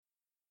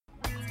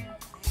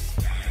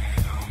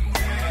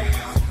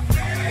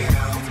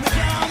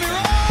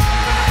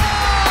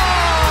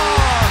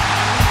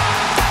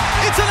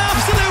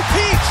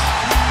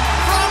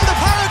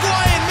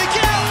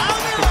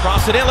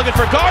Toss it in, looking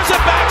for Garza,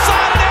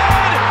 backside and in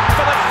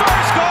for the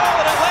first goal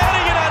in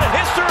Atlanta United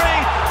history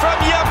from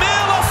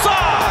Yamil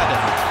Assad.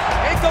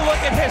 Take a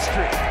look at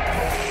history.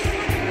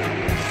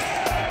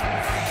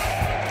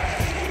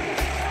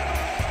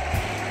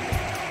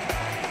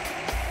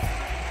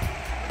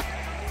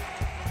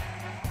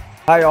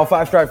 Hi, y'all.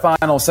 5-stripe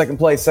final. Second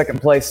place.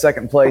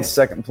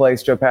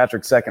 Joe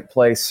Patrick, second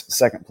place.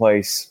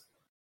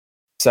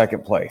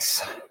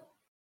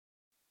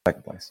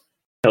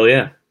 Hell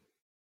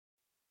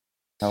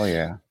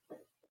yeah.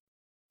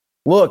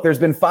 Look, there's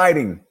been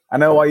fighting. I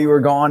know while you were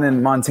gone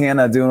in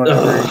Montana doing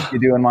whatever you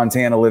do in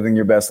Montana, living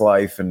your best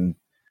life and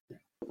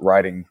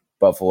riding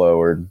buffalo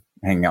or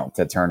hanging out with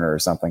Ted Turner or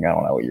something. I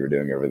don't know what you were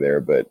doing over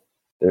there, but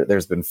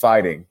there's been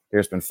fighting.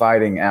 There's been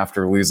fighting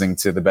after losing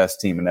to the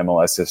best team in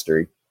MLS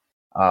history.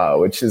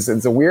 Which is,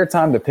 it's a weird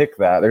time to pick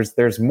that.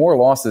 There's more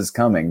losses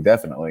coming,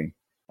 definitely,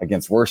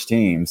 against worse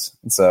teams.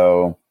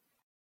 So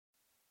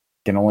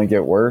can only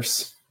get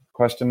worse, ?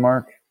 In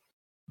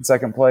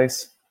second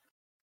place.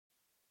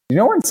 You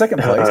know we're in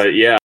second place.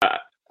 Yeah.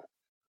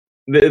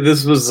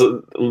 This was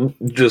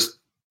just,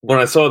 when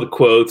I saw the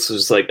quotes, it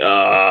was like,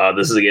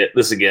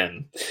 this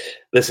again.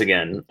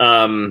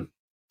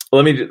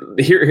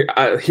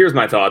 Here's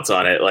my thoughts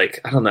on it.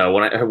 Like, I don't know,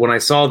 when I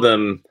saw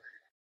them,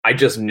 I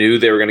just knew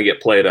they were going to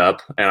get played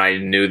up, and I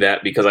knew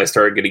that because I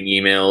started getting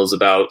emails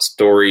about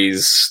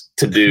stories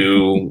to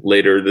do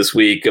later this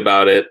week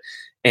about it.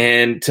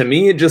 And to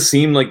me, it just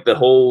seemed like the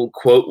whole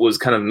quote was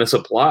kind of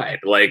misapplied.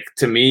 Like,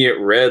 to me, it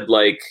read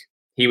like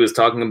he was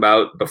talking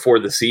about before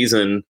the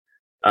season.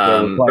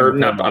 Not before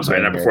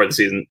the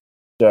season.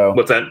 Joe,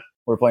 what's that?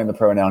 We're playing the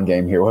pronoun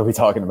game here. What are we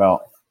talking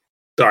about?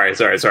 Sorry.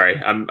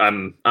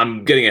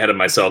 I'm getting ahead of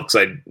myself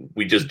because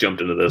we just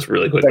jumped into this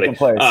really quickly. Second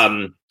place.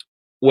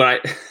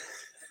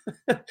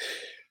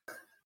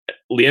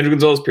 Leandro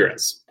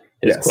Gonzalez-Perez,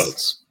 his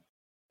quotes.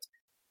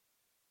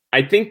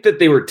 I think that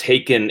they were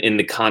taken in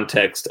the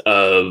context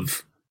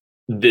of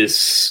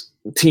this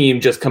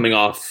team just coming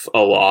off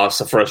a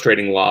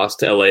frustrating loss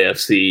to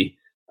LAFC.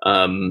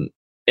 And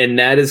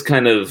that is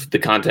kind of the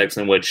context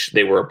in which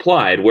they were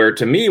applied, where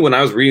to me, when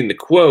I was reading the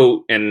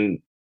quote and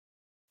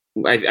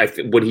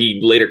what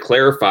he later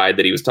clarified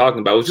that he was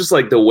talking about was just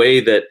like the way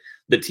that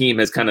the team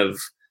has kind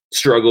of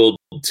struggled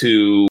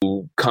to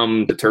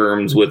come to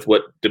terms with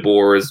what De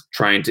Boer is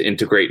trying to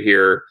integrate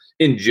here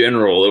in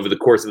general over the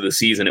course of the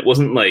season. It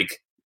wasn't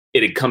like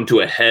it had come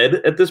to a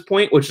head at this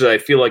point, which is, I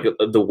feel like,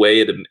 the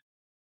way the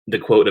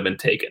quote had been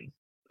taken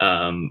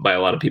by a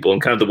lot of people and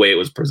kind of the way it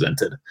was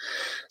presented.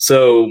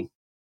 So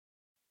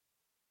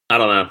I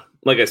don't know.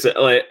 Like I said,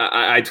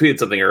 I tweeted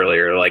something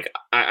earlier. Like,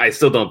 I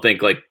still don't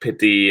think like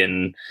Pitti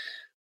and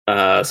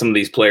some of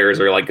these players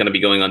are like going to be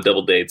going on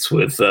double dates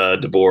with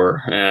De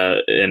Boer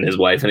and his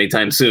wife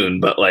anytime soon.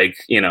 But like,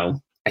 I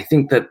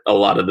think that a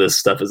lot of this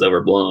stuff is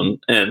overblown,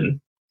 and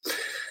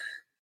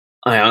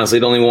I honestly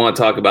don't even want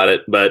to talk about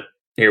it, but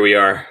here we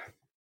are.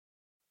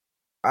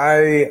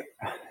 I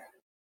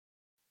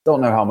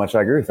don't know how much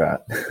I agree with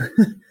that.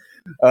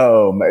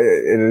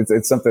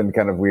 It's something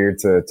kind of weird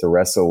to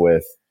wrestle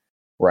with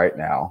right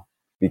now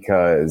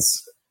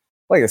because,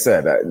 like I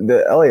said,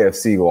 the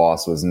LAFC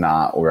loss was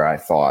not where I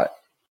thought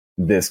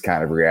this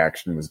kind of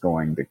reaction was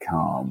going to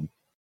come,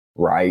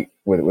 right?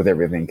 With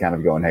everything kind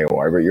of going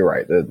haywire. But you're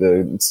right.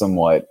 The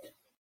somewhat,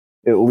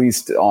 at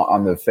least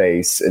on the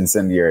face,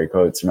 incendiary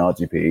quotes from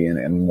LGP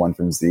and one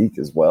from Zeke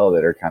as well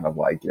that are kind of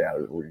like, yeah,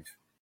 we've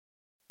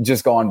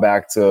just gone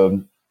back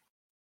to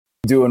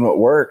doing what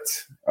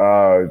worked.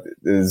 I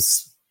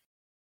don't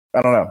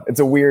know.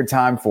 It's a weird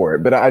time for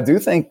it. But I do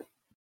think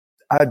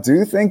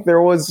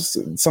there was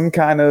some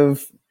kind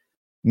of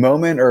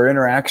moment or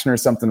interaction or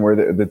something where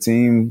the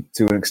team,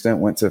 to an extent,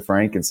 went to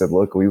Frank and said,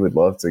 look, we would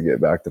love to get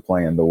back to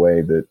playing the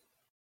way that,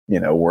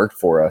 worked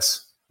for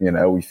us.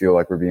 We feel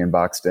like we're being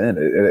boxed in.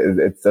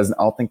 It doesn't,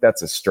 I don't think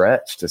that's a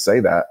stretch to say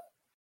that.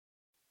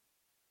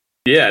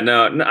 Yeah,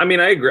 no, I mean,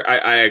 I agree.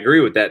 I agree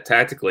with that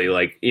tactically.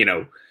 Like,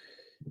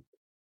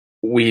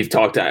 we've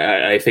talked,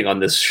 I think, on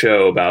this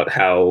show about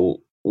how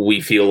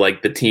we feel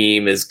like the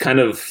team is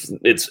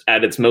it's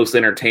at its most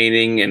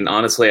entertaining. And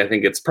honestly, I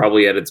think it's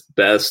probably at its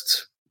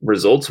best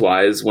results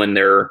wise when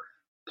they're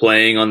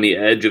playing on the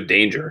edge of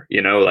danger,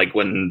 like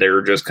when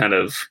they're just kind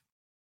of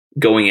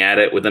going at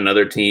it with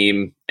another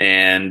team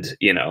and,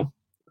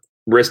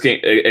 risking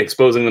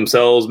exposing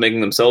themselves,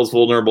 making themselves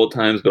vulnerable at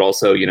times, but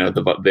also,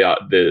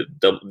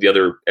 the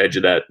other edge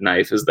of that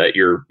knife is that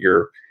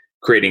you're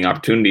creating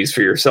opportunities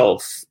for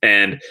yourself.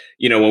 And,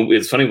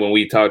 it's funny when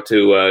we talked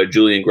to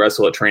Julian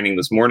Gressel at training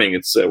this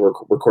morning, we're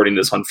recording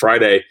this on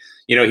Friday,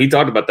 he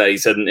talked about that. He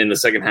said in the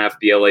second half of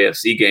the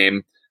LAFC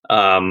game,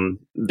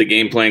 the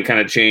game plan kind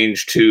of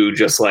changed to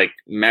just like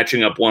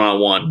matching up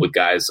one-on-one with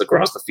guys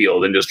across the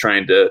field and just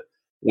trying to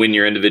win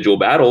your individual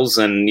battles.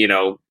 And,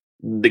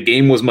 the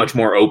game was much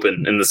more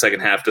open in the second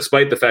half,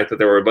 despite the fact that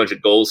there were a bunch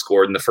of goals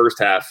scored in the first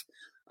half.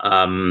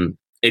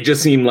 It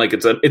just seemed like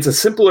it's a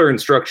simpler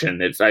instruction.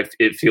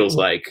 It feels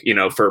like,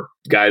 for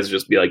guys to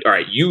just be like, all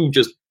right, you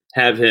just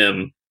have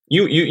him,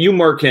 you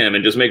mark him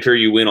and just make sure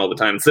you win all the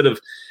time, instead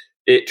of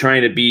it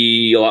trying to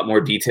be a lot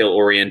more detail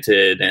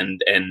oriented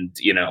and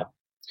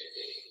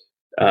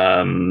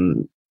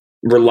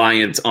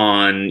reliant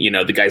on,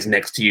 the guys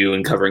next to you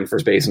and covering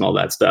first base and all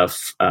that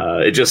stuff.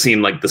 It just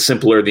seemed like the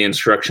simpler the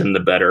instruction, the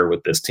better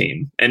with this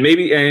team. And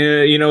maybe,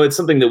 it's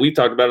something that we've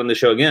talked about on the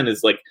show again,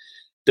 is like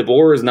De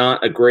Boer is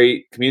not a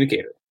great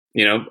communicator.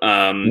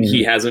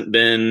 He hasn't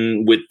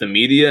been with the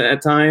media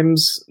at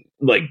times,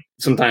 like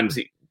sometimes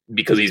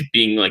because he's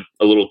being like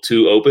a little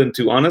too open,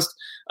 too honest.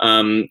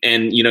 And,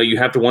 you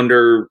have to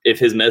wonder if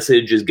his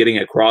message is getting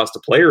across to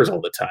players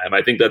all the time.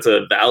 I think that's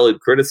a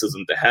valid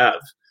criticism to have.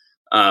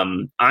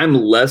 I'm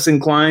less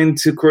inclined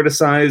to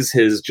criticize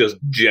his just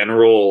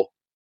general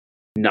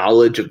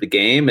knowledge of the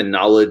game and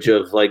knowledge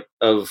of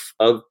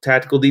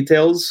tactical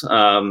details.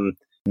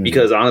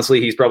 Because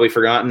honestly, he's probably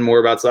forgotten more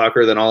about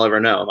soccer than I'll ever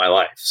know in my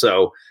life.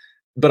 So,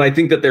 but I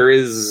think that there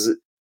is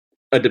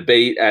a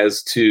debate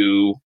as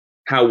to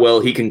how well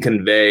he can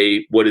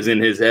convey what is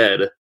in his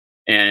head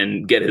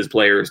and get his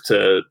players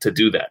to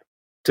do that,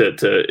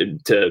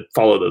 to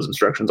follow those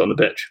instructions on the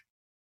pitch.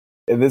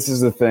 And this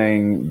is the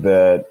thing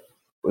that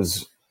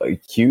was a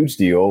huge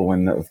deal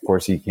when, of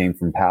course, he came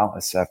from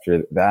Palace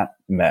after that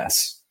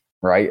mess,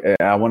 right? And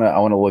I want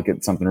to look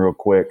at something real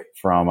quick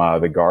from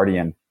The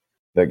Guardian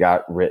that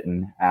got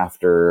written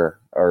after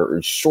or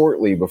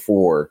shortly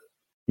before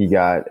he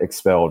got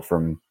expelled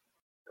from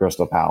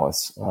Crystal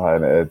Palace.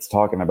 And it's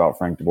talking about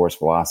Frank de Boer's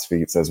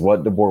philosophy. It says,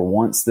 what de Boer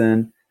wants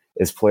then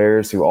is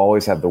players who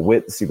always have the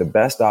wit to see the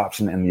best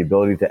option and the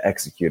ability to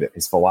execute it.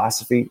 His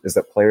philosophy is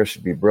that players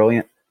should be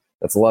brilliant.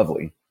 That's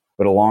lovely,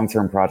 but a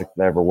long-term project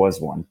that ever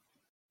was one.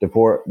 De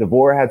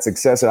Boer had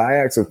success at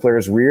Ajax with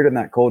players reared in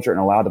that culture and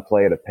allowed to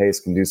play at a pace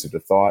conducive to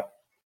thought.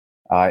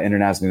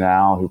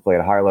 International, who played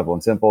at a higher level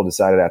in tempo,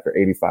 decided after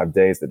 85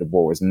 days that De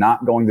Boer was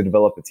not going to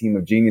develop a team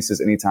of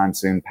geniuses anytime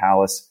soon.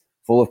 Palace,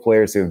 full of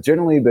players who have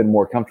generally been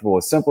more comfortable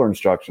with simpler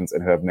instructions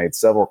and who have made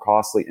several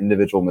costly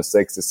individual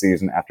mistakes this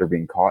season after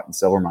being caught in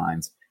several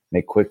minds,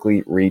 may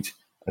quickly reach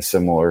a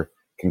similar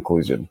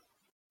conclusion.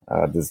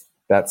 Does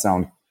that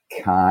sound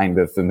kind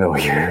of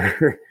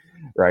familiar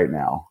right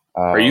now?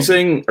 Are you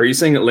saying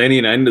Atlanta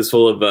United is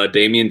full of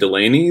Damian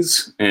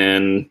Delaney's?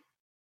 And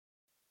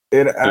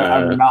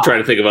I'm not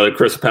trying to think of other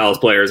Crystal Palace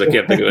players. I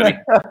can't think of any.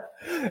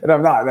 And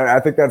I'm not. I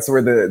think that's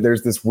where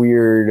there's this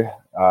weird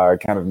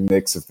kind of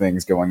mix of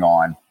things going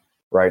on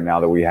right now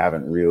that we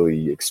haven't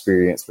really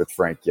experienced with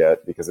Frank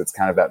yet, because it's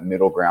kind of that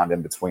middle ground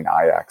in between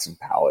Ajax and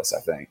Palace,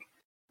 I think,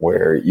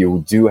 where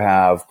you do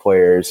have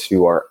players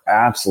who are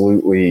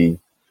absolutely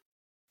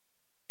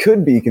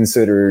could be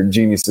considered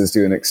geniuses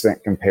to an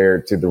extent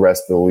compared to the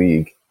rest of the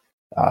league.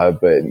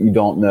 But you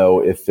don't know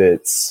if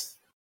it's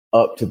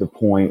up to the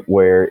point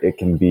where it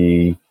can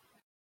be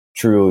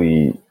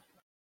truly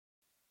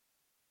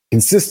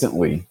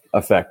consistently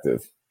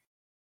effective.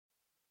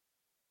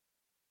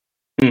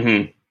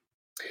 Mm-hmm.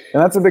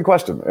 And that's a big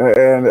question.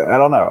 And I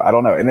don't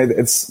know. And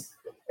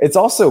it's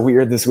also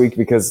weird this week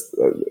because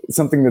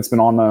something that's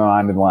been on my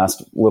mind in the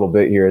last little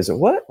bit here is,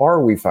 what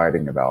are we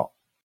fighting about?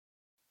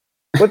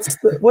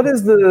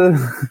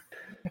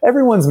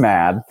 Everyone's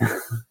mad,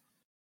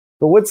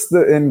 but what's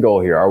the end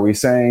goal here? Are we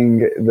saying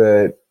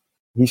that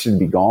he should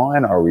be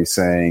gone? Are we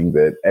saying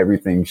that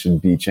everything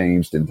should be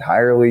changed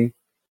entirely?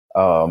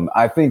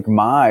 I think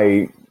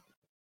my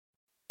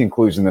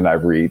conclusion that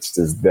I've reached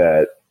is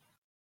that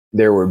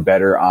there were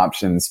better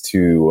options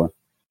to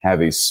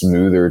have a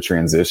smoother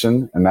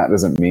transition. And that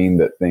doesn't mean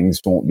that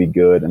things won't be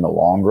good in the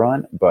long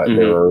run, but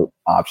there are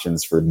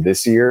options for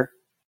this year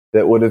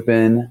that would have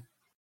been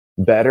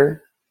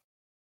better,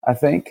 I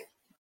think.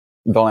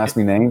 Don't ask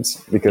me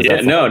names because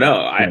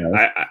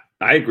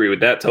I agree with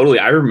that totally.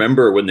 I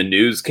remember when the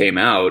news came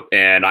out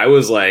and I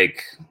was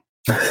like,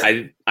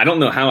 I don't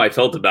know how I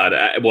felt about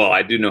it. Well,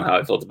 I do know how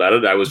I felt about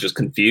it. I was just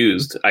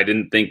confused. I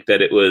didn't think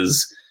that it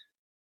was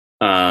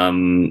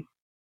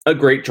a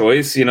great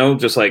choice,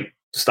 just like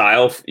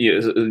style,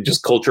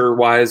 just culture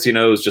wise, it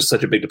was just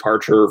such a big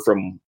departure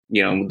from,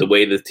 the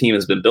way the team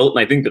has been built.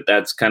 And I think that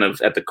that's kind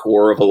of at the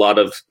core of a lot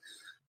of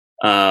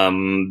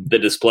the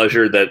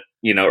displeasure that,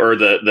 or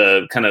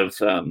the kind of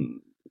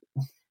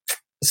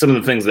some of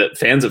the things that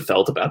fans have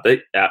felt about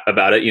it.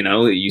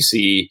 You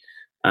see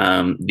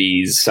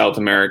these South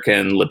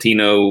American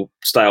Latino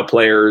style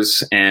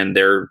players, and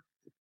they're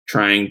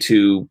trying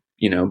to,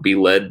 be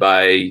led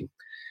by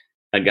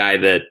a guy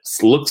that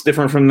looks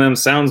different from them,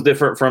 sounds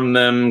different from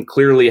them,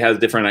 clearly has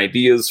different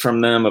ideas from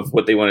them of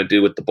what they want to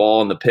do with the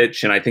ball and the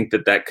pitch. And I think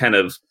that kind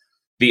of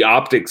the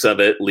optics of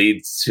it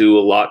leads to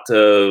a lot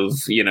of,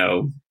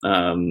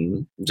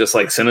 just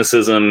like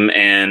cynicism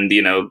and,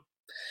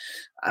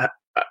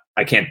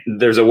 I can't,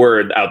 there's a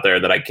word out there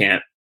that I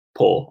can't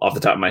pull off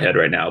the top of my head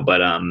right now.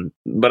 But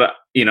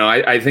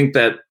I think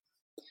that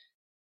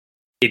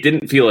it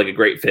didn't feel like a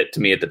great fit to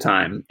me at the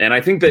time. And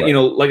I think that,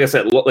 like I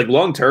said, like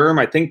long term,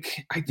 I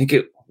think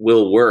it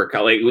will work.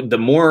 The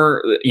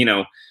more,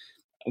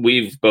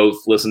 we've both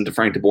listened to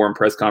Frank de Boer in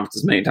press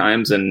conferences many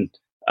times, and,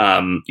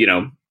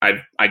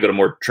 I go to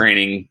more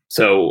training.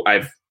 So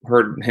I've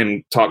heard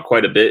him talk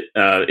quite a bit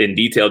in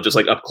detail, just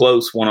like up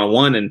close,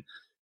 one-on-one. And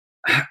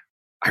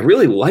I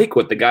really like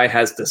what the guy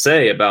has to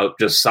say about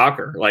just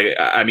soccer. Like,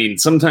 I mean,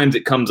 sometimes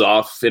it comes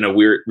off in a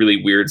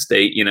really weird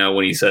state,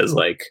 when he says,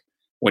 like,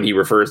 when he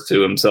refers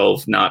to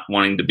himself not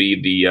wanting to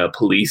be the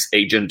police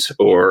agent,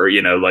 or,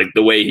 like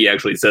the way he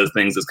actually says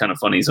things is kind of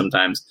funny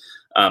sometimes.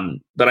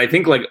 But I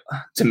think, like,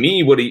 to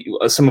me,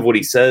 some of what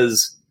he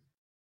says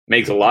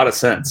makes a lot of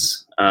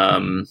sense.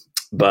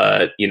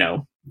 But,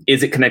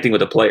 is it connecting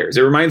with the players?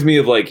 It reminds me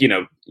of, like,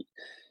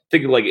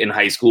 think of, like, in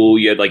high school,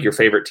 you had, like, your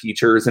favorite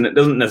teachers, and it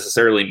doesn't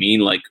necessarily mean,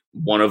 like,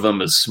 one of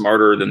them is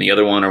smarter than the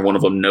other one, or one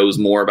of them knows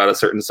more about a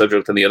certain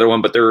subject than the other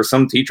one. But there are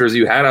some teachers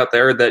you had out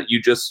there that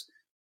you just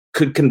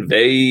could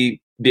convey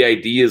the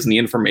ideas and the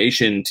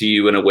information to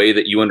you in a way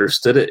that you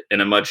understood it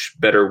in a much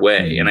better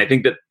way. And I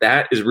think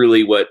that is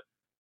really what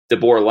De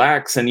Boer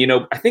lacks. And,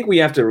 I think we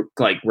have to,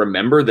 like,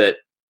 remember that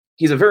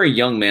he's a very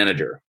young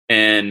manager.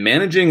 And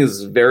managing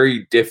is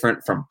very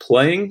different from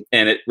playing,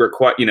 and it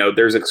requires,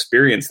 there's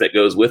experience that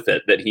goes with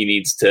it that he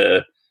needs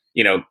to,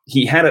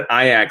 he had at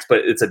Ajax,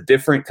 but it's a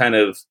different kind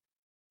of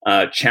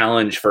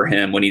challenge for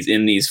him when he's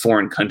in these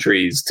foreign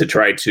countries to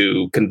try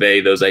to convey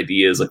those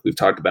ideas, like we've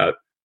talked about,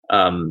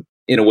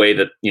 in a way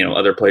that,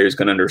 other players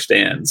can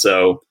understand.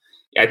 So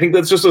I think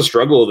that's just a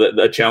struggle,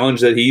 a challenge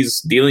that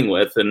he's dealing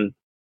with. And,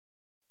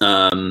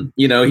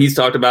 he's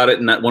talked about it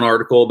in that one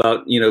article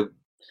about,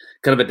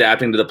 kind of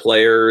adapting to the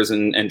players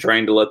and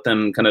trying to let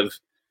them kind of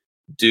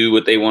do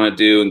what they want to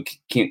do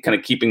and kind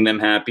of keeping them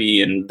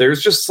happy. And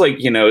there's just, like,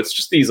 it's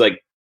just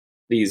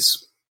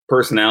these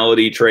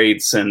personality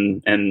traits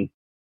and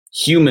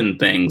human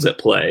things at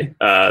play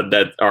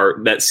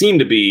that seem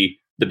to be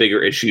the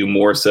bigger issue,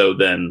 more so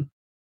than,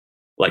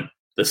 like,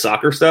 the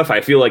soccer stuff.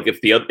 I feel like if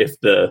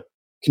the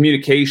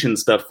communication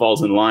stuff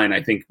falls in line,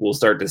 I think we'll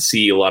start to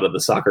see a lot of the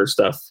soccer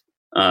stuff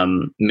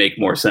make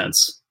more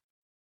sense.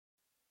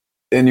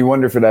 And you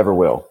wonder if it ever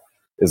will,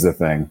 is the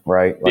thing,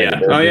 right? Like,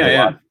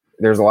 yeah.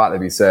 There's a lot to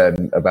be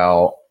said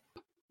about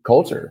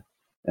culture,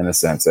 in a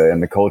sense,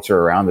 and the culture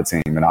around the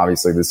team. And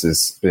obviously this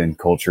has been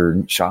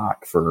culture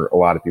shock for a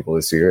lot of people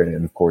this year.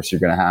 And of course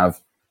you're going to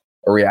have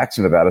a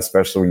reaction to that,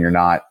 especially when you're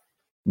not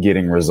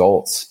getting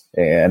results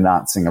and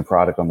not seeing a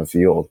product on the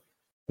field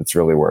that's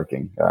really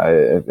working.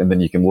 And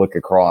then you can look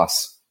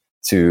across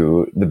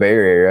to the Bay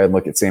Area and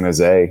look at San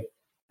Jose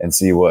and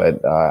see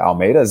what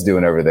Almeida's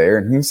doing over there.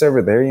 And he's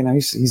over there,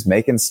 he's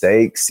making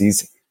steaks.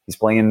 He's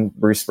playing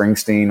Bruce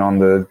Springsteen on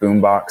the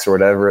boombox or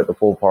whatever at the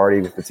pool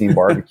party with the team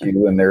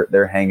barbecue, and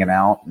they're hanging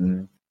out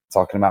and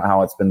talking about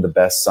how it's been the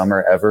best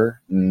summer ever.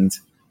 And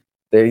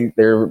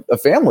they're a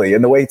family.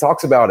 And the way he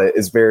talks about it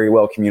is very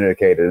well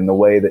communicated. And the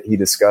way that he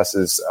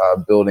discusses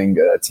building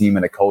a team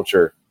and a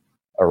culture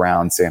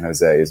around San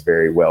Jose is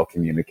very well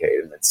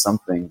communicated. And it's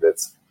something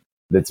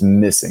that's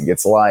missing.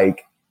 It's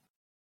like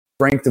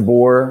Frank de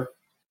Boer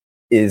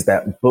is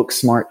that book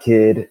smart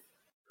kid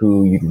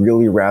who you'd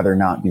really rather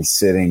not be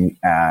sitting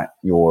at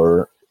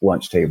your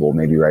lunch table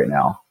maybe right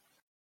now.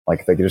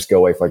 Like, if they could just go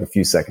away for like a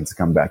few seconds and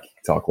come back, you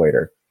can talk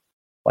later.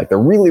 Like, they're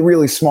really,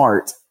 really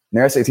smart.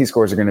 And their SAT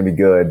scores are going to be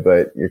good,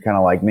 but you're kind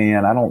of like,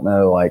 man, I don't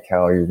know, like,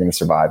 how you're going to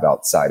survive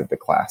outside of the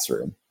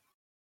classroom.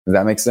 Does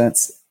that make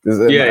sense?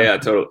 Yeah,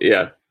 totally.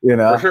 Yeah.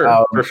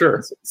 For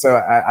sure. So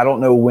I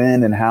don't know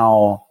when and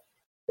how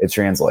it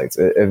translates.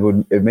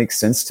 It makes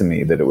sense to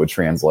me that it would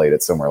translate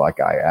at somewhere like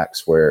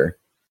Ajax, where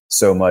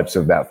so much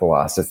of that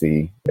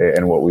philosophy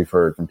and what we've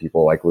heard from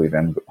people like Louis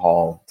van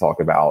Gaal talk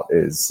about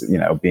is,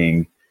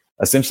 being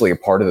essentially a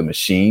part of the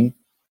machine,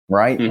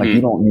 right? Mm-hmm. Like,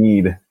 you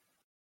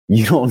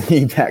don't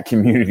need that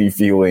community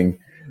feeling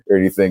or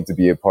anything to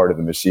be a part of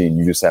the machine.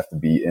 You just have to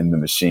be in the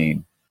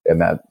machine. And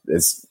that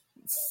is,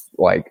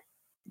 like,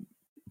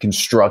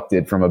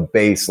 constructed from a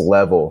base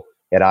level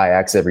at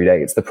Ajax every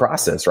day. It's the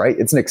process, right?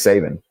 It's Nick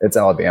Saban. It's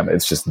Alabama.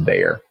 It's just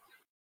there.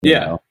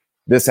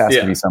 This has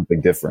to be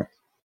something different.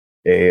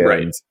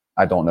 And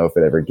I don't know if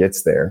it ever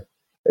gets there.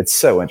 It's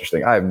so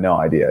interesting. I have no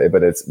idea,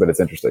 but it's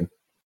interesting.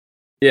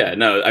 Yeah,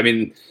 no, I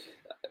mean,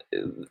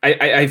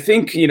 I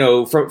think,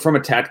 from a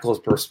tactical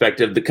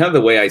perspective, the kind of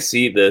the way I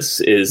see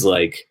this is,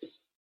 like,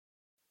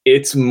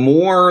 it's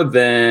more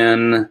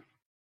than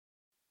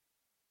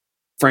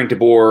Frank de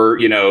Boer,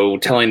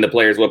 telling the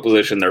players what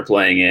position they're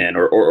playing in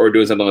or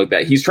doing something like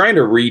that. He's trying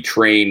to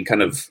retrain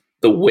kind of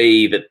the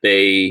way that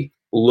they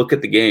look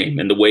at the game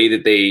and the way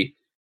that they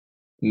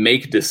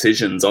make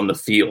decisions on the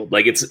field.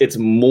 Like, it's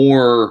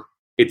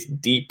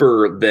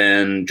deeper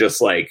than just,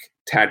 like,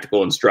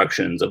 tactical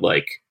instructions of,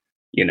 like,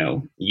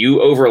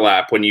 you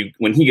overlap when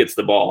he gets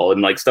the ball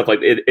and, like, stuff like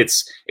it.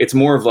 It's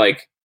more of,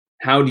 like,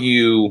 how do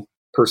you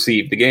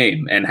perceive the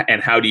game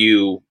and how do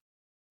you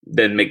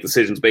then make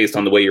decisions based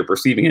on the way you're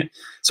perceiving it.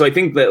 So I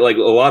think that, like,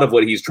 a lot of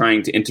what he's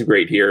trying to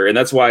integrate here, and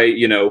that's why,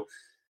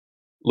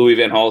 Louis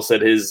van Gaal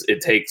said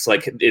it takes,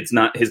 like, it's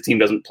not, his team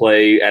doesn't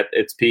play at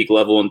its peak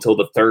level until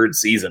the third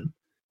season,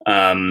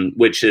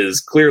 which is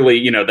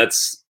clearly,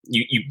 that's,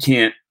 you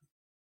can't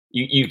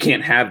you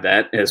can't have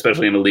that,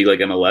 especially in a league like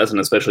MLS, and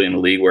especially in a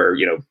league where,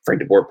 Frank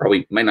de Boer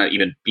probably might not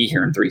even be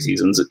here in 3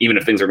 seasons, even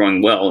if things are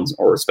going well,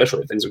 or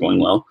especially if things are going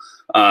well.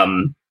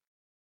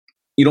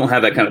 You don't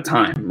have that kind of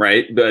time,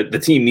 right? But the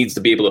team needs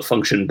to be able to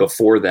function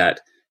before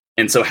that.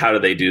 And so how do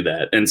they do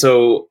that? And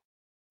so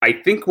I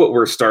think what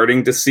we're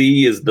starting to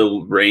see is the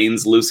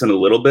reins loosen a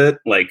little bit.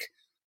 Like,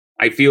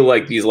 I feel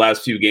like these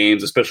last few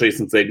games, especially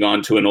since they've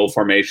gone to an old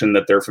formation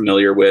that they're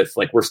familiar with,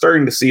 like, we're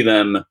starting to see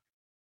them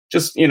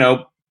just,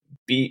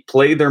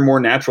 play their more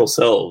natural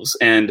selves.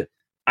 And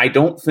I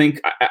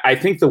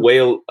think the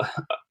way,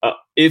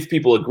 if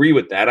people agree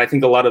with that, I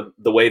think a lot of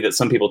the way that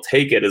some people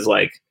take it is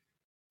like,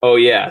 oh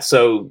yeah,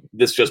 so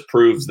this just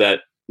proves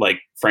that,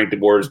 like, Frank de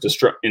Boer's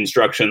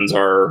instructions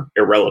are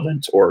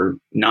irrelevant or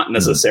not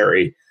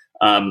necessary.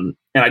 And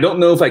I don't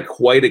know if I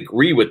quite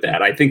agree with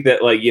that. I think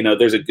that, like,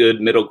 there's a good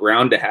middle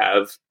ground to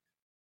have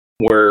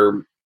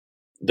where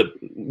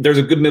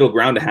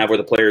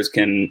the players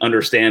can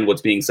understand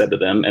what's being said to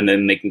them, and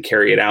then they can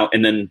carry it out,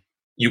 and then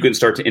you can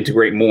start to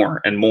integrate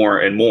more and more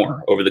and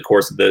more over the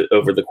course of the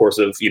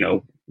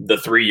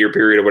 3-year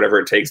period or whatever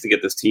it takes to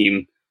get this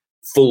team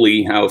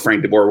fully how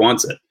Frank de Boer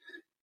wants it.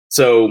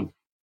 So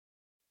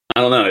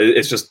I don't know.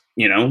 It's just,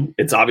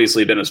 it's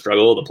obviously been a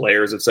struggle. The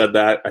players have said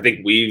that. I think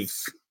we've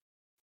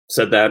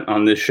said that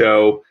on this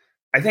show.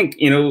 I think,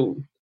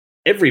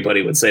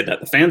 everybody would say that.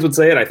 The fans would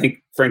say it. I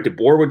think Frank de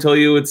Boer would tell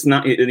you it's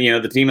not,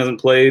 the team hasn't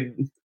played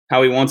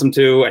how he wants them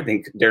to. I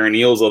think Darren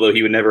Eales, although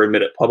he would never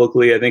admit it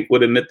publicly, I think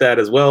would admit that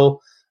as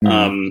well.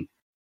 Mm-hmm.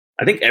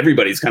 I think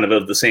everybody's kind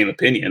of the same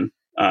opinion.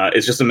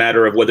 It's just a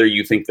matter of whether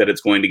you think that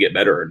it's going to get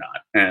better or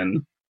not.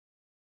 And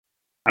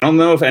I don't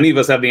know if any of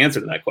us have the answer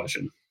to that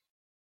question.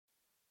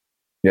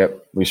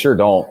 Yep, we sure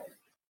don't.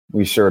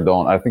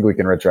 I think we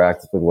can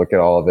retroactively look at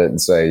all of it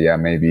and say, yeah,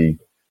 maybe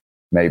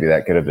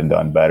that could have been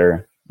done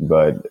better.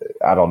 But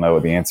I don't know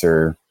what the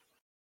answer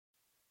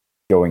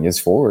going is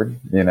forward,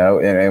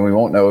 and we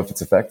won't know if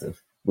it's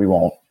effective. We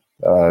won't.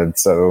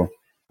 So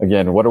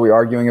again, what are we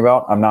arguing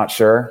about? I'm not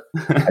sure.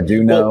 I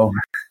do know.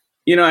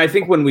 Well, I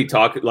think when we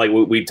talk, like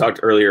we talked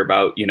earlier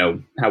about,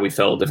 how we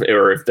felt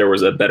or if there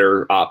was a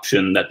better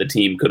option that the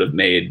team could have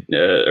made,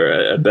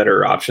 or a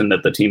better option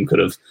that the team could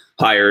have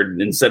hired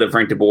instead of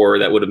Frank de Boer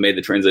that would have made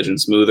the transition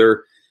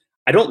smoother.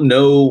 I don't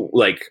know,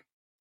 like,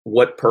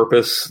 what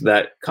purpose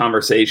that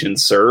conversation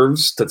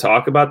serves to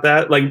talk about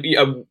that.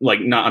 I'm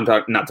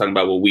not talking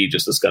about what we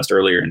just discussed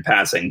earlier in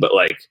passing, but,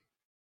 like,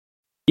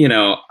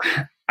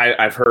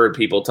 I've heard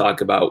people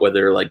talk about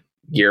whether, like,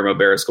 Guillermo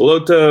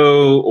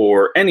Barros-Schelotto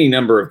or any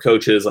number of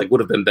coaches, like, would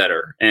have been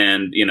better.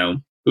 And,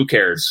 who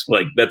cares?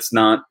 Like, that's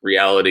not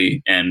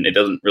reality, and it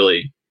doesn't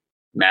really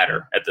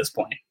matter at this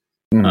point.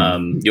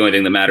 Mm-hmm. The only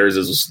thing that matters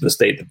is the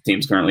state that the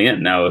team's currently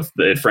in. Now,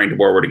 if Frank de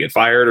Boer were to get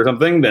fired or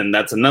something, then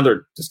that's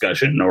another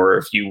discussion. Or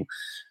if you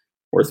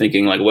were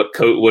thinking, like,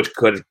 which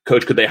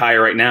coach could they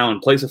hire right now in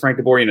place of Frank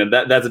de Boer,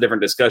 that's a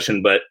different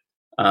discussion. But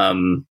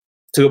to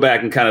go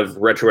back and kind of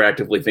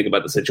retroactively think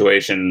about the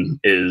situation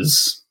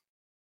is,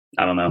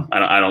 I don't know.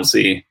 I don't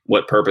see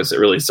what purpose it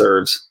really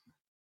serves.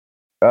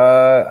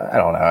 I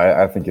don't know.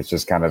 I think it's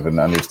just kind of an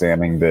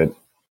understanding that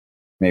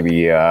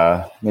maybe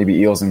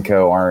Eales and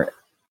Co. aren't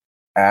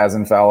as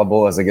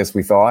infallible as I guess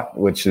we thought,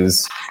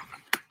 that's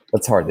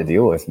hard to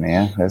deal with,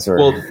 man. That's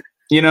where,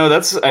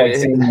 that's like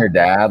seeing your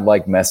dad,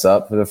 like, mess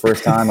up for the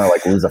first time or,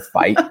 like, lose a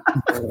fight.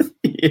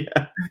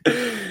 Yeah.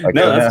 Like,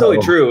 no, that's totally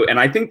true. And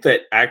I think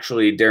that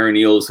actually Darren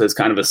Eales has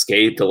kind of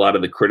escaped a lot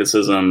of the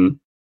criticism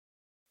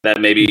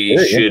that maybe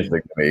should.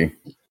 To me.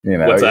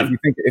 What's that?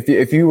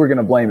 If you were going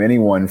to blame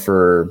anyone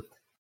for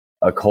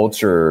a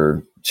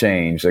culture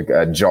change, like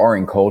a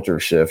jarring culture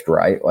shift,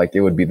 right? Like,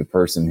 it would be the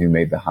person who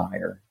made the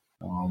hire.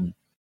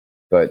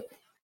 But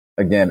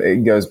again,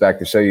 it goes back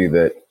to show you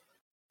that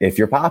if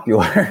you're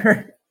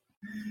popular,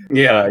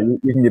 you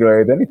can get away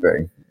with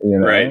anything,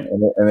 right?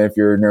 And if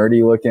you're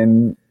nerdy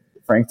looking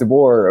Frank de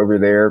Boer over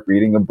there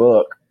reading a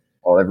book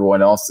while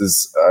everyone else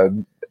is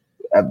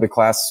at the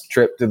class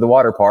trip to the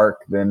water park,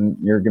 then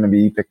you're going to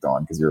be picked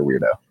on because you're a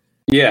weirdo.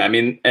 Yeah, I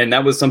mean, and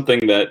that was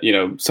something that,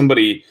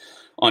 somebody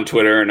on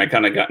Twitter, and I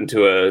kind of got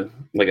into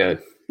I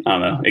don't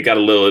know, it got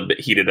a little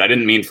bit heated. I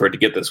didn't mean for it to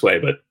get this way,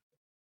 but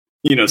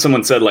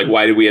someone said, like,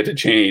 why did we have to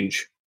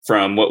change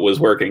from what was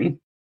working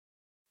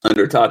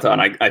under Tata? And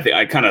I think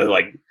I kind of,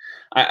 like,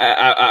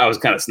 I was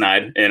kind of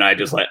snide, and I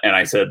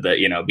said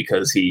that,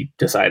 because he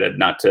decided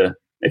not to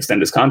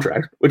extend his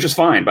contract, which is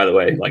fine, by the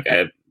way. Like,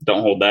 I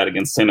don't hold that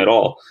against him at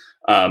all.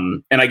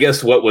 And I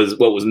guess what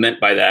was meant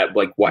by that,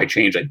 like, why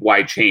change? Like,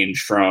 why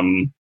change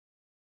from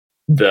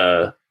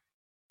the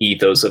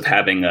ethos of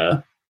having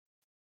a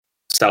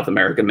South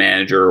American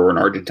manager or an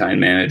Argentine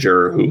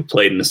manager who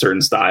played in a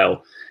certain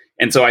style?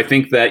 And so I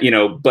think that,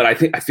 but I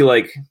feel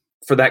like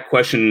for that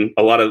question,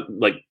 a lot of,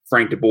 like,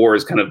 Frank de Boer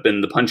has kind of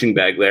been the punching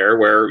bag there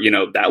where,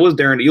 that was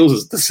Darren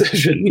Eales'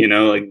 decision,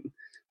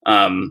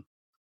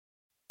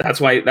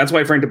 that's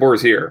why Frank de Boer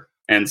is here.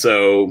 And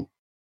so,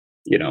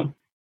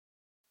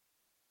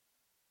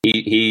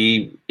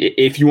 he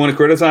if you want to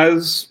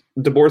criticize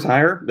de Boer's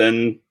hire,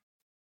 then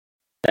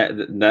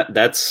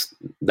That's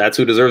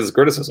who deserves this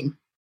criticism.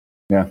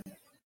 Yeah.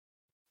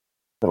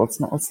 But let's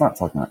not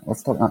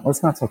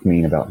talk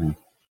mean about him.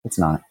 Let's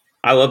not.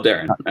 I love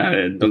Darren.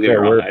 Don't get me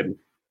wrong.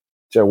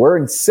 Joe, we're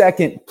in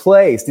second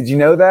place. Did you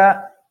know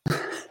that?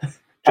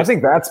 I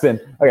think that's been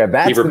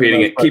okay.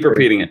 Keep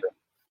repeating it.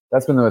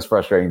 That's been the most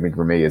frustrating thing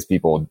for me is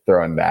people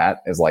throwing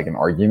that as like an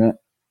argument.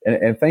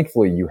 And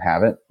thankfully you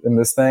haven't in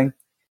this thing.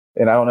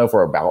 And I don't know if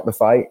we're about to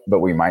fight, but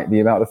we might be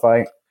about to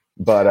fight.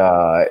 But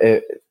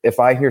if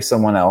I hear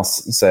someone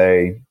else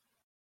say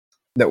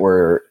that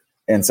we're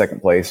in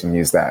second place and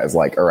use that as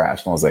like a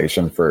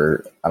rationalization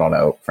for, I don't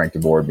know, Frank de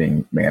Boer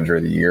being manager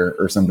of the year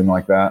or something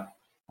like that,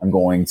 I'm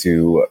going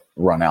to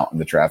run out in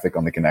the traffic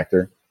on the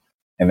connector.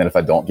 And then if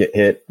I don't get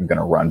hit, I'm going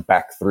to run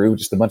back through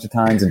just a bunch of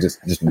times and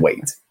just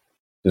wait.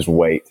 Just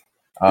wait.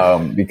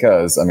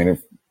 Because, I mean,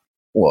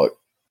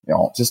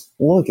 just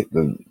look at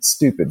the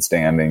stupid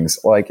standings.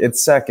 Like,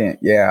 it's second,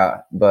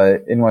 yeah,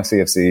 but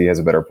NYCFC has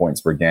a better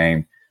points per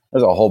game.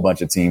 There's a whole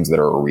bunch of teams that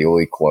are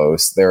really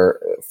close. They're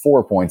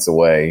 4 points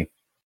away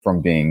from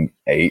being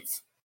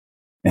eighth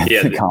in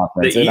the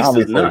conference. The East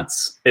is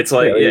nuts. It's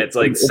like, it's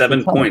like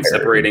 7 points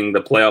separating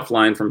the playoff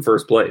line from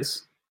first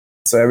place.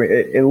 So, I mean,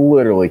 it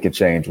literally could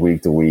change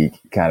week to week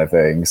kind of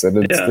thing. So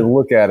to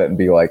look at it and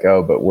be like,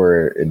 oh, but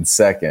we're in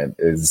second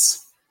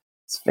it's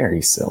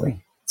very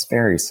silly. It's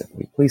very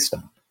silly. Please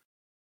stop.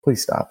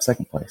 Please stop.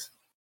 Second place.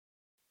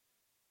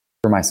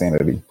 For my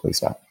sanity, please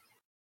stop.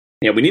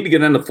 Yeah, we need to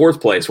get into fourth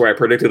place where I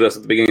predicted us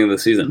at the beginning of the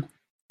season.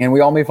 And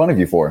we all made fun of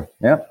you for.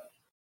 Yep.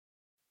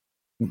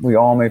 We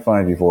all made fun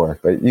of you for.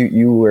 But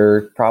you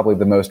were probably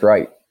the most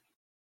right.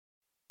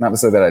 Not to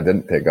say that I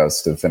didn't pick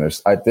us to finish.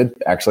 I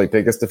did actually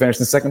pick us to finish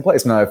in second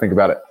place now that I think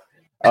about it.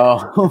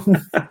 But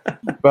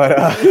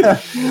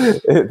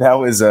that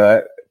was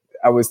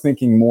I was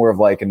thinking more of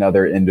like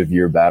another end of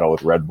year battle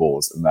with Red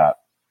Bulls in that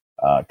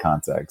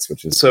context,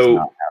 which is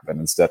not happen.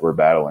 Instead, we're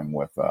battling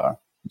with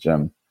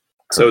Jim.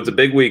 So it's a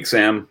big week,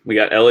 Sam. We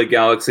got LA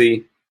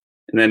Galaxy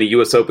and then a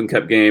U.S. Open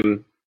Cup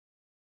game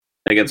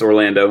against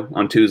Orlando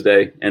on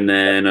Tuesday, and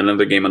then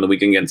another game on the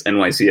weekend against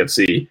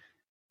NYCFC.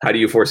 How do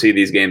you foresee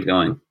these games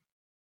going?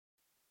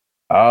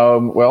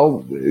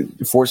 Well,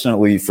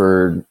 fortunately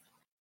for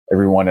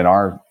everyone in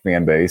our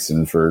fan base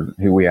and for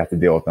who we have to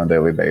deal with on a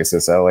daily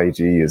basis, LAG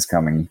is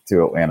coming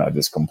to Atlanta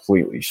just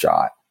completely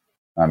shot.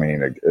 I mean,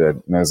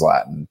 no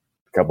Zlatan.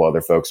 A couple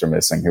other folks are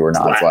missing who are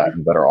not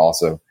Zlatan, but are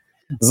also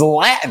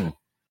Zlatan.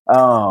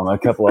 A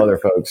couple other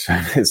folks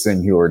are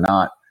missing who are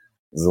not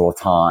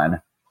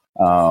Zlatan.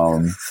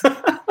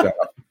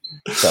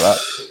 Shut up.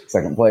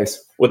 Second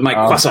place. With my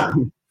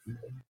croissant.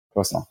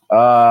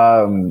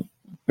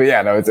 But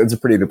yeah, no, it's a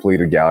pretty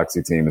depleted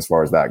Galaxy team as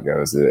far as that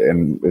goes,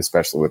 and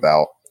especially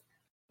without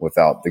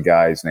the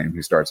guy's name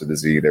who starts with a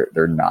Z,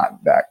 they're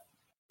not that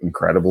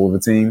incredible of a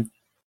team.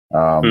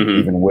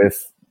 Even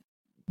with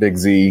Big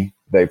Z,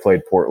 they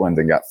played Portland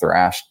and got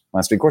thrashed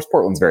last week. Of course,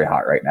 Portland's very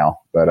hot right now,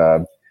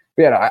 but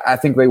yeah, I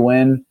think they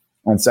win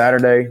on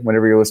Saturday.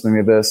 Whenever you're listening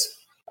to this,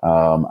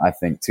 I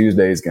think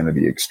Tuesday is going to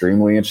be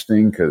extremely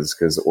interesting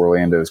because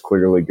Orlando is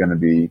clearly going to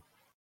be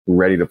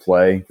ready to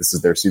play. This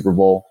is their Super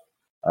Bowl.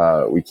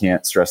 We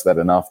can't stress that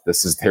enough.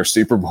 This is their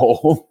Super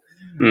Bowl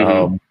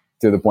to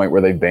the point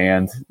where they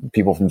banned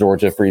people from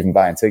Georgia for even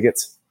buying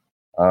tickets.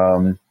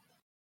 And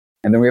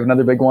then we have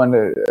another big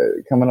one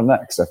coming up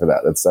next after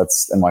that.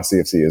 That's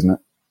NYCFC, isn't it?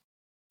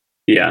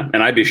 Yeah,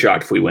 and I'd be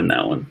shocked if we win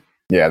that one.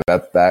 Yeah,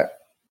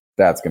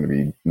 that's going to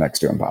be next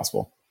to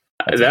impossible.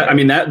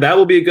 That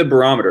will be a good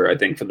barometer, I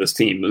think, for this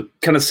team.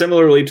 Kind of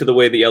similarly to the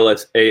way the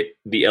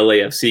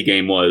LAFC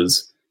game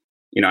was.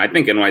 You know, I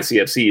think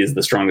NYCFC is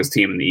the strongest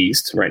team in the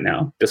East right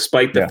now,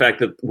 despite the fact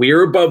that we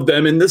are above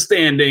them in the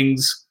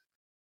standings.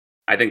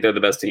 I think they're the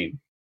best team,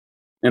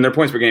 and their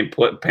points per game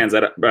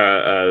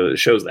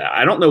shows that.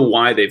 I don't know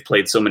why they've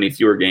played so many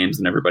fewer games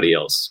than everybody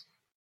else.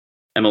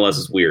 MLS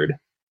is weird,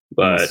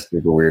 but it's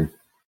super weird.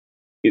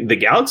 The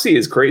Galaxy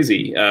is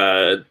crazy.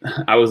 I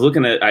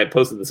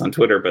posted this on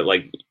Twitter, but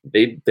like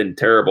they've been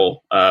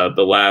terrible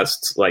the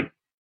last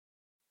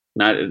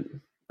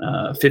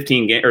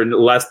 15 games or the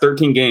last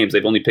 13 games.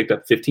 They've only picked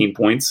up 15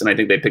 points, and I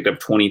think they picked up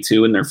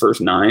 22 in their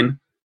first 9.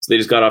 So they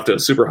just got off to a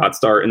super hot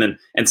start, and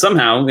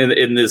somehow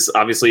in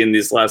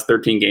these last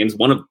 13 games,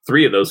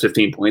 3 of those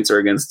 15 points are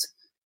against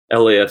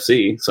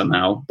LAFC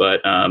somehow.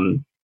 But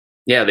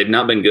yeah, they've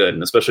not been good,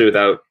 and especially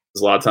without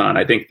Zlatan.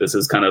 I think this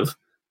is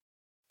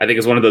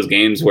it's one of those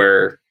games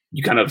where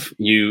you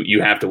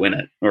you have to win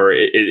it, or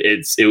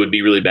it would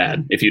be really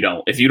bad if you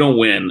don't. If you don't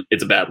win,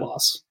 it's a bad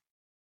loss.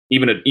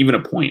 Even a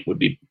point would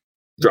be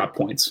drop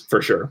points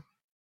for sure.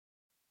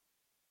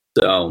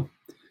 So,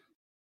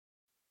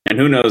 and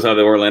who knows how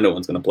the Orlando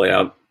one's going to play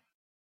out?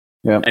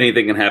 Yeah,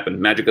 anything can happen.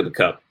 Magic of the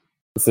Cup.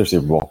 It's their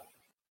Super Bowl.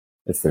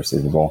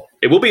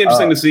 It will be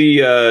interesting to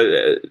see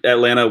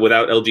Atlanta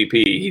without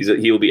LGP.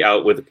 He'll be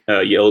out with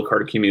yellow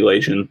card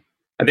accumulation.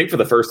 I think for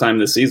the first time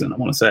this season, I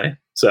want to say.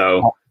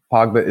 So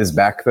Pogba is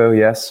back though,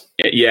 yes?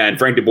 Yeah, and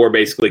Frank de Boer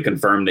basically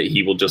confirmed that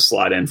he will just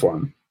slide in for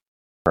him.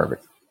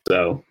 Perfect.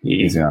 So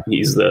he's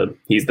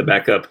the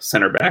backup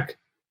center back.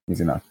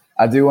 Easy enough.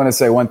 I do want to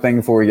say one thing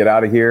before we get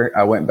out of here.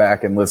 I went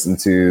back and listened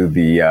to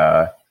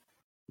the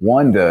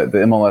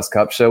MLS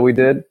Cup show we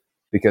did,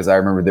 because I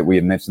remember that we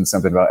had mentioned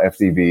something about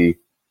FDB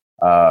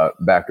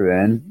back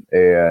then,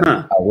 and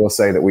I will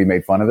say that we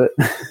made fun of it.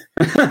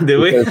 Did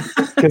we?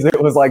 Because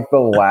it was like the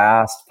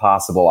last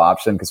possible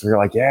option, because we were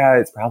like, yeah,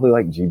 it's probably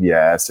like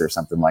GBS or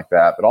something like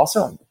that. But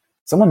also,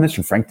 someone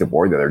mentioned Frank de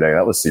Boer the other day.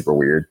 That was super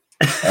weird.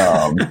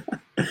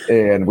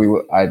 And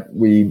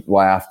we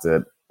laughed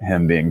at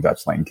him being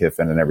Dutch Lane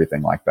Kiffin and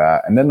everything like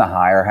that. And then the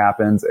hire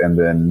happened, and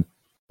then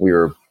we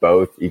were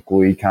both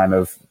equally kind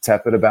of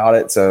tepid about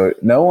it. So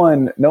no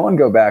one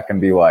go back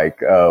and be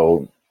like,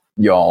 oh,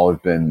 y'all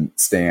have been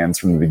stands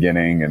from the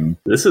beginning. And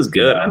this is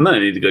good. I'm gonna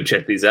need to go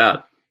check these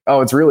out.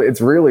 Oh, it's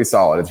really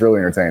solid. It's really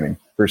entertaining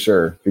for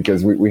sure,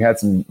 because we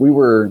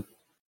were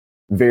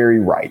very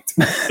right.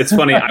 It's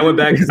funny. I went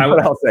back.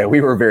 What I'll say, we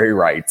were very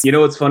right. You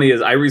know what's funny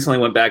is I recently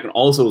went back and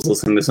also was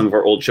listening to some of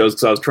our old shows,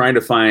 because I was trying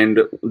to find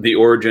the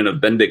origin of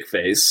Bendick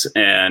Face,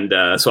 and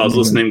so I was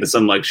listening to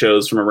some like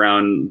shows from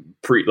around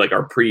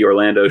our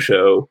pre-Orlando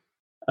show,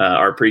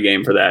 our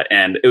pregame for that,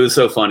 and it was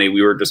so funny.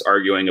 We were just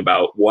arguing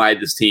about why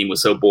this team was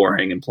so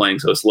boring and playing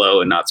so slow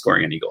and not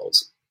scoring any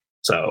goals.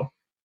 So,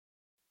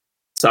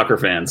 soccer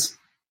fans,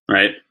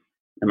 right?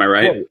 Am I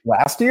right? What,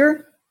 last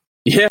year?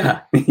 Yeah.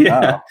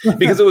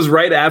 Because it was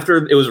right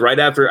after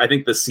I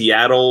think the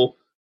Seattle.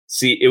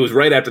 It was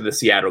right after the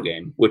Seattle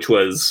game, which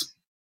was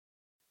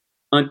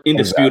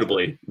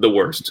indisputably the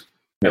worst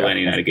Atlanta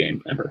United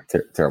game ever.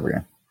 Terrible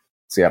game.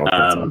 Seattle.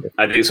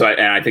 I think so.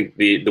 And I think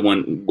the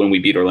one when we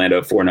beat Orlando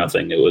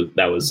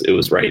 4-0, it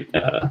was right.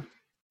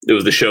 It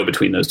was the show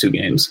between those two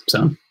games.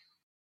 So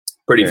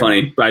pretty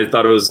funny. I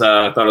thought it was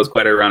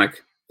quite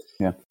ironic.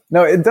 Yeah.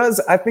 No, it does.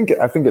 I think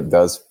it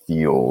does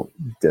feel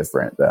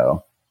different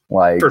though.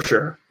 Like, for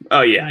sure.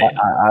 Oh yeah.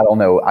 I don't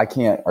know. I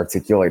can't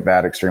articulate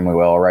that extremely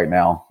well right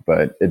now,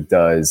 but it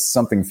does.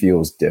 Something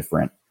feels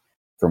different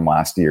from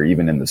last year,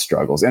 even in the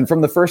struggles, and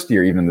from the first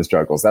year, even in the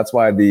struggles. That's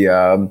why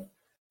the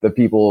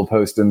people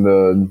posting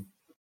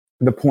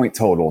the point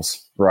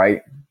totals,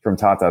 right, from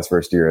Tata's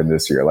first year and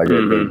this year, like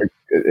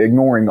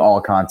ignoring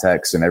all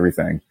context and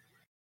everything.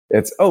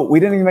 It's, we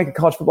didn't even make a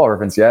college football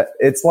reference yet.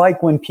 It's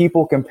like when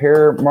people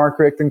compare Mark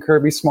Richt and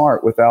Kirby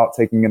Smart without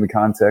taking into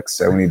context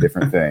so many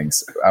different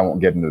things. I won't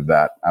get into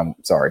that. I'm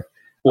sorry.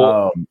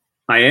 Well,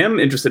 I am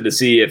interested to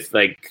see if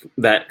like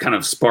that kind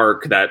of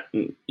spark that,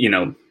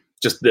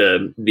 just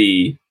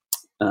the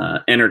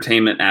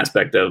entertainment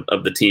aspect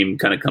of the team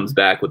kind of comes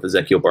back with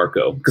Ezequiel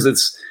Barco,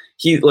 because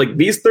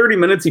these 30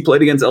 minutes he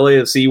played against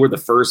LAFC were the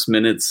first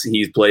minutes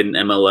he's played in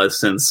MLS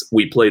since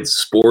we played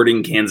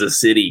Sporting Kansas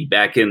City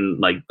back in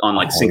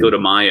Cinco de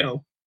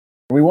Mayo.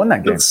 We won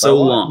that game. That's so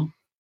long.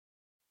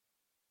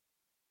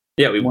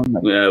 Yeah, we won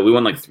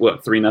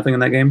 3-0 in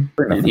that game,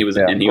 and he was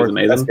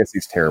amazing. That's because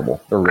he's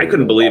terrible. I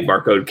couldn't believe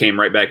Barco came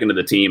right back into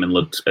the team and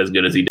looked as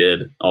good as he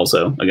did.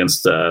 Also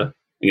against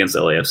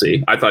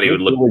LAFC, I thought he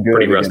would look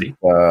pretty rusty.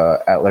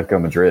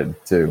 Atletico Madrid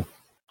too.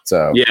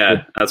 So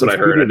yeah, that's what I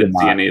heard. I didn't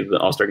see any of the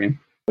All-Star game.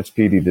 Which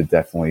PD did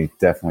definitely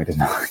did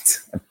not.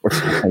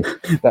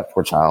 Unfortunately, that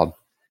poor child.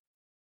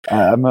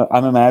 I'm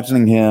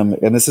imagining him,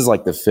 and this is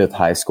like the 5th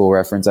high school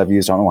reference I've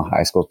used. I don't know what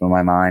high school's been in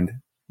my mind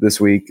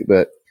this week,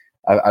 but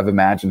I've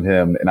imagined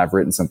him, and I've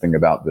written something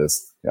about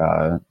this.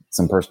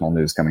 Some personal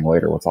news coming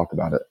later. We'll talk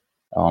about it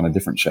on a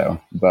different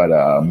show. But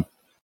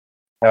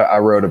I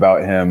wrote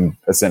about him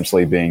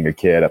essentially being a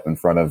kid up in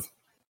front of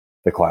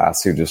the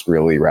class who just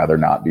really rather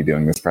not be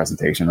doing this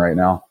presentation right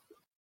now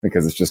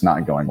because it's just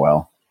not going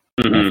well.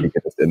 If we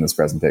could just end this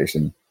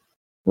presentation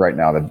right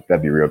now,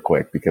 that'd be real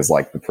quick, because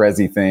like the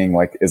Prezi thing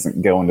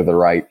isn't going to the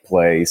right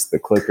place. The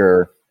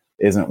clicker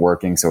isn't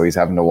working, so he's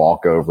having to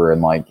walk over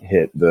and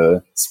hit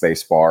the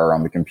space bar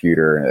on the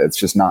computer, and it's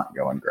just not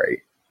going great.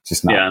 It's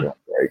just not going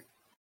great.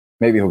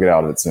 Maybe he'll get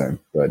out of it soon,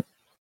 but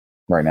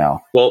right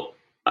now. Well,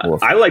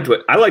 I liked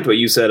what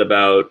you said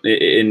about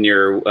in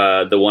your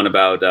the one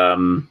about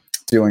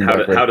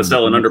how to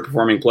sell an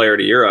underperforming player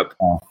to Europe.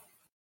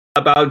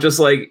 About just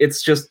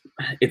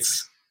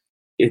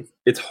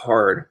it's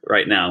hard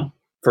right now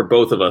for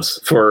both of us,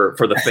 for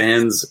the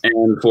fans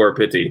and for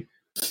Pitti,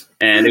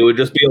 and it would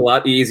just be a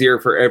lot easier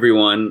for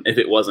everyone if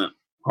it wasn't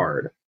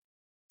hard.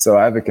 So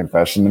I have a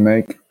confession to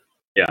make.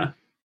 Yeah.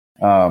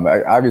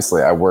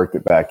 Obviously, I worked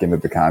it back into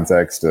the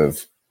context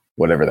of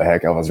whatever the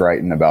heck I was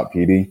writing about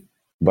PD.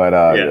 But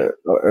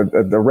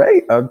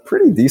a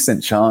pretty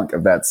decent chunk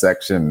of that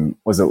section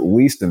was at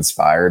least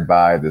inspired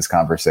by this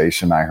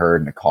conversation I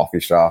heard in a coffee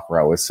shop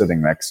where I was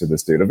sitting next to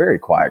this dude, a very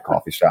quiet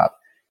coffee shop.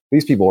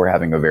 These people were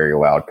having a very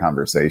loud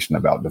conversation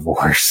about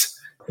divorce.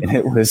 And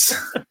it was,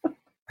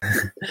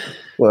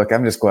 look,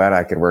 I'm just glad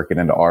I could work it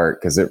into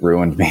art because it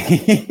ruined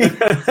me.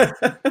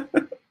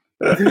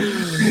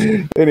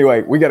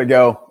 Anyway, we got to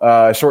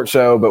go. Short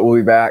show, but we'll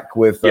be back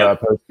with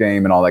post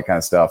game and all that kind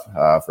of stuff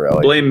for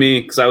LA. Blame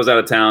me because I was out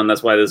of town.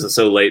 That's why this is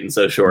so late and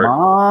so short.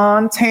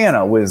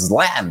 Montana was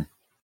Latin.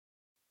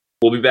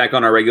 We'll be back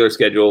on our regular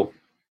schedule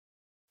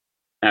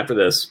after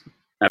this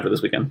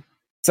weekend.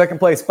 Second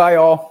place. Bye,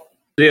 y'all.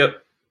 See ya.